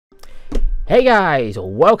Hey guys,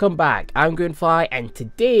 welcome back. I'm GreenFly and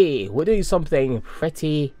today we're doing something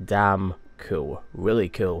pretty damn cool. Really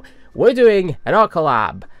cool. We're doing an art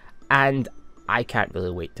collab and I can't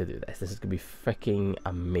really wait to do this. This is going to be freaking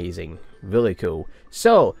amazing. Really cool.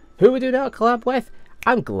 So, who are we doing an art collab with?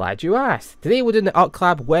 I'm glad you asked. Today we're doing an art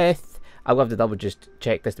collab with... I'll have to double just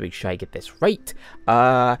check this to make sure I get this right.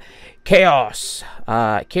 Chaos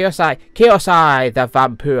Eye the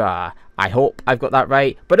Vampire. I hope I've got that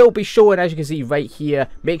right, but it'll be showing, as you can see right here.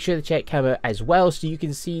 Make sure to check him out as well so you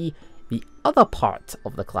can see the other part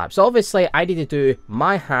of the collab. So obviously I need to do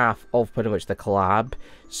my half of pretty much the collab,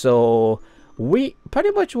 so we're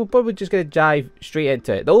probably just going to dive straight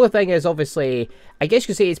into it. The only thing is, obviously, I guess you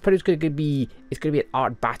could say it's pretty much going to be an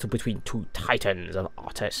art battle between two titans of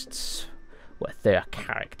artists with their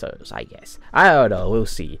characters, I guess. I don't know, we'll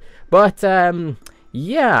see. But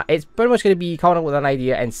yeah, it's pretty much going to be coming up with an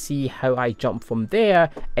idea and see how I jump from there.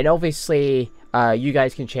 And obviously, you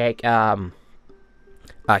guys can check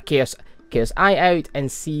Chaos Eye out and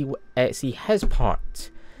see his part.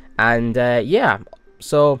 And yeah,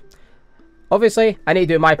 so obviously I need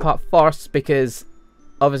to do my part first because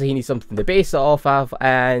obviously he needs something to base it off of.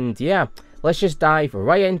 And yeah, let's just dive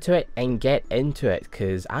right into it and get into it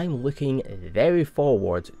because I'm looking very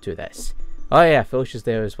forward to this. Oh yeah, Philish is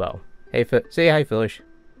there as well. Hey, say hi, Philish.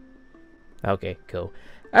 Okay, cool.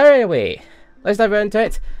 Anyway, let's dive right into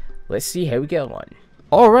it. Let's see how we get on.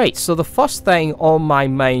 Alright, so the first thing on my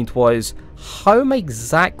mind was, how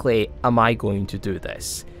exactly am I going to do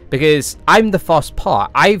this? Because I'm the first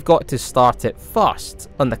part. I've got to start it first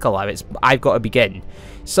on the collab. I've got to begin.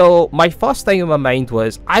 So my first thing in my mind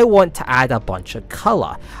was, I want to add a bunch of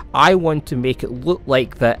colour. I want to make it look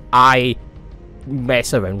like that I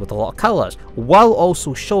mess around with a lot of colors while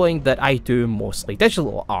also showing that I do mostly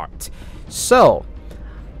digital art. So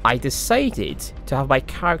I decided to have my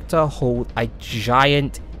character hold a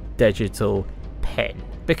giant digital pen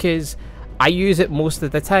because I use it most of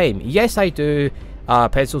the time. Yes, I do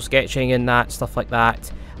pencil sketching and that stuff like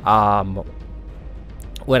that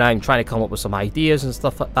when I'm trying to come up with some ideas and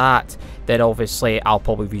stuff like that. Then obviously I'll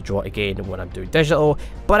probably redraw it again when I'm doing digital,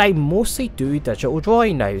 but I mostly do digital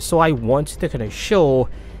drawing now, so I wanted to kind of show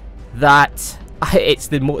that it's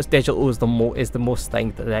the most digital is the most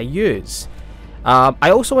thing that I use.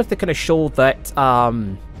 I also wanted to kind of show that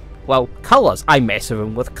well, colors, I mess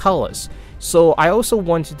around with colors, so I also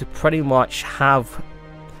wanted to pretty much have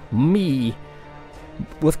me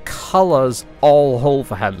with colors all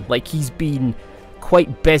over him, like he's been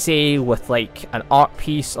quite busy with like an art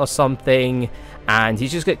piece or something and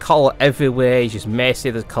he's just got colour everywhere. He's just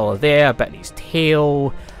messy, there's colour there, a bit in his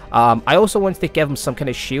tail. I also wanted to give him some kind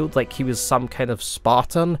of shield, like he was some kind of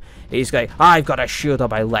Spartan. He's like, I've got a shield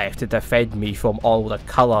on my left to defend me from all the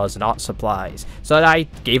colours and art supplies. So I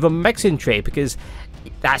gave him a mixing tray because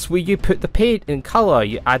that's where you put the paint and colour.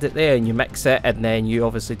 You add it there and you mix it and then you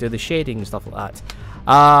obviously do the shading and stuff like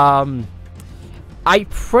that. I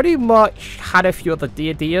pretty much had a few other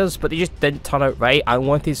ideas, but they just didn't turn out right. I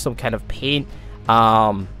wanted some kind of paint,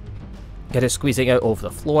 kind of squeezing out over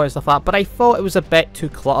the floor and stuff like that, but I thought it was a bit too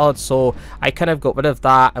cluttered, so I kind of got rid of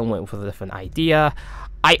that and went with a different idea.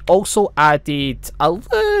 I also added a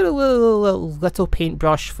little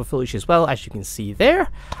paintbrush for Philish as well, as you can see there,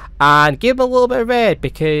 and gave him a little bit of red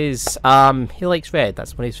because he likes red.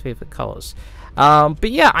 That's one of his favourite colours.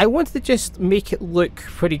 But yeah, I wanted to just make it look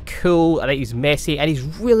pretty cool and that he's messy and he's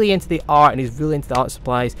really into the art and he's really into the art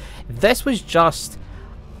supplies. This was just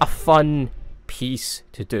a fun piece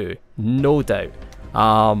to do, no doubt.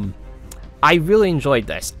 I really enjoyed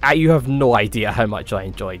this. You have no idea how much I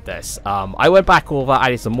enjoyed this. I went back over,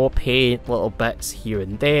 added some more paint, little bits here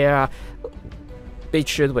and there, made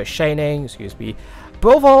sure they were shining, excuse me.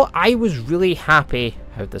 But overall, I was really happy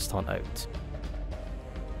how this turned out.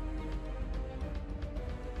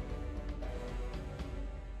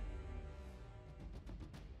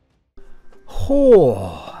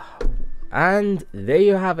 Oh, and there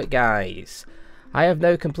you have it, guys. I have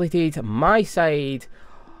now completed my side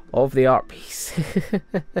of the art piece.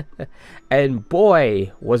 And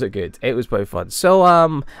boy, was it good. It was pretty fun. So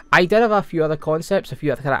I did have a few other concepts, a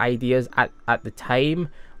few other kind of ideas at the time,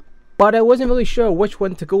 but I wasn't really sure which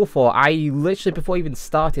one to go for. I literally, before I even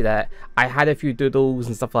started it, I had a few doodles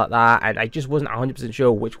and stuff like that, and I just wasn't 100%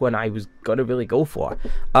 sure which one I was gonna really go for.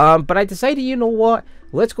 But I decided, you know what?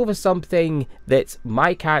 Let's go for something that's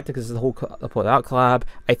my character, because the whole art collab.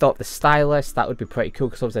 I thought the stylist, that would be pretty cool,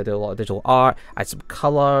 because obviously I do a lot of digital art. I had some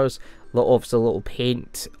colours, obviously a little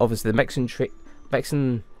paint, obviously the mixing,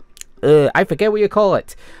 I forget what you call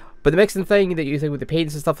it. But the mixing thing that you think with the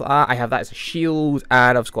paints and stuff like that, I have that as a shield,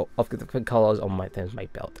 and I've got different colours on my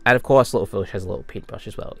belt. And of course, Little Foolish has a little paintbrush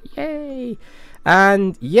as well. Yay!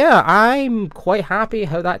 And yeah, I'm quite happy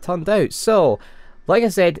how that turned out. So, like I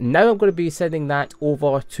said, now I'm going to be sending that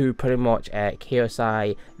over to pretty much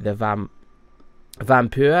KSI, the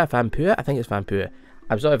Vampire. I think it's Vampire.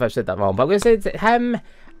 I'm sorry if I've said that wrong, but I'm going to send it to him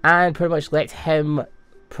and pretty much let him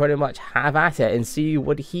pretty much have at it and see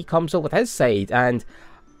what he comes up with his side. And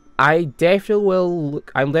I'm definitely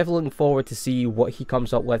looking forward to see what he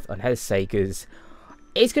comes up with on his side, because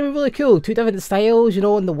it's going to be really cool. Two different styles, you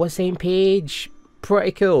know, on the same page.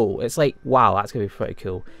 Pretty cool. It's like, wow, that's going to be pretty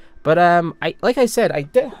cool. But like I said, I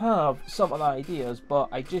did have some other ideas, but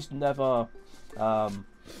I just never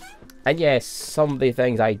and yes, some of the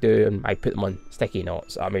things I do, and I put them on sticky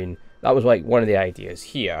notes. I mean, that was like one of the ideas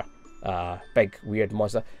here. Big weird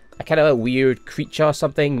monster, a kind of a weird creature or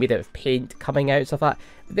something made out of paint coming out and stuff like that.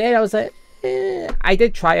 But then I was like, I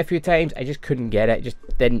did try a few times, I just couldn't get it. It just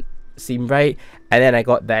didn't seem right. And then I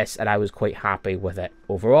got this, and I was quite happy with it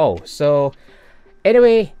overall. So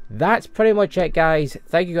anyway, that's pretty much it, guys.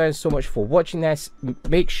 Thank you guys so much for watching this.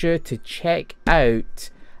 Make sure to check out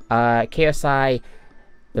KSI,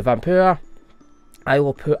 the Vampire. I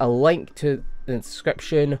will put a link to the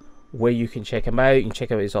description where you can check him out. You can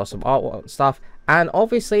check out his awesome artwork and stuff. And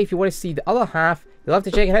obviously, if you want to see the other half, you'll have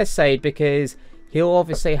to check his side, because he'll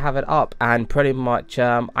obviously have it up. And pretty much,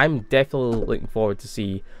 I'm definitely looking forward to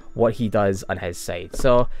see what he does on his side.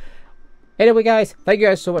 So anyway, guys, thank you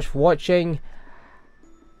guys so much for watching.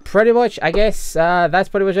 Pretty much, I guess that's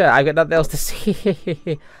pretty much it. I've got nothing else to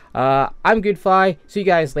say. I'm GreenFly. See you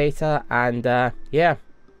guys later. And yeah,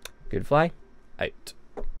 GreenFly out.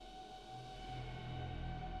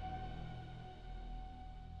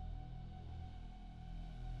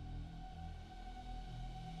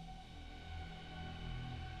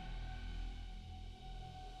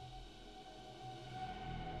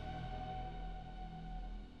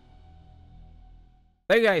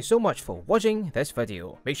 Thank you guys so much for watching this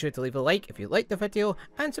video. Make sure to leave a like if you liked the video,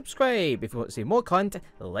 and subscribe if you want to see more content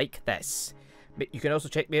like this. You can also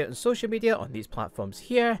check me out on social media on these platforms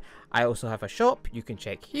here. I also have a shop you can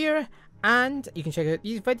check here, and you can check out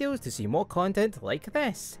these videos to see more content like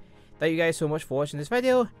this. Thank you guys so much for watching this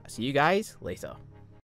video. I'll see you guys later.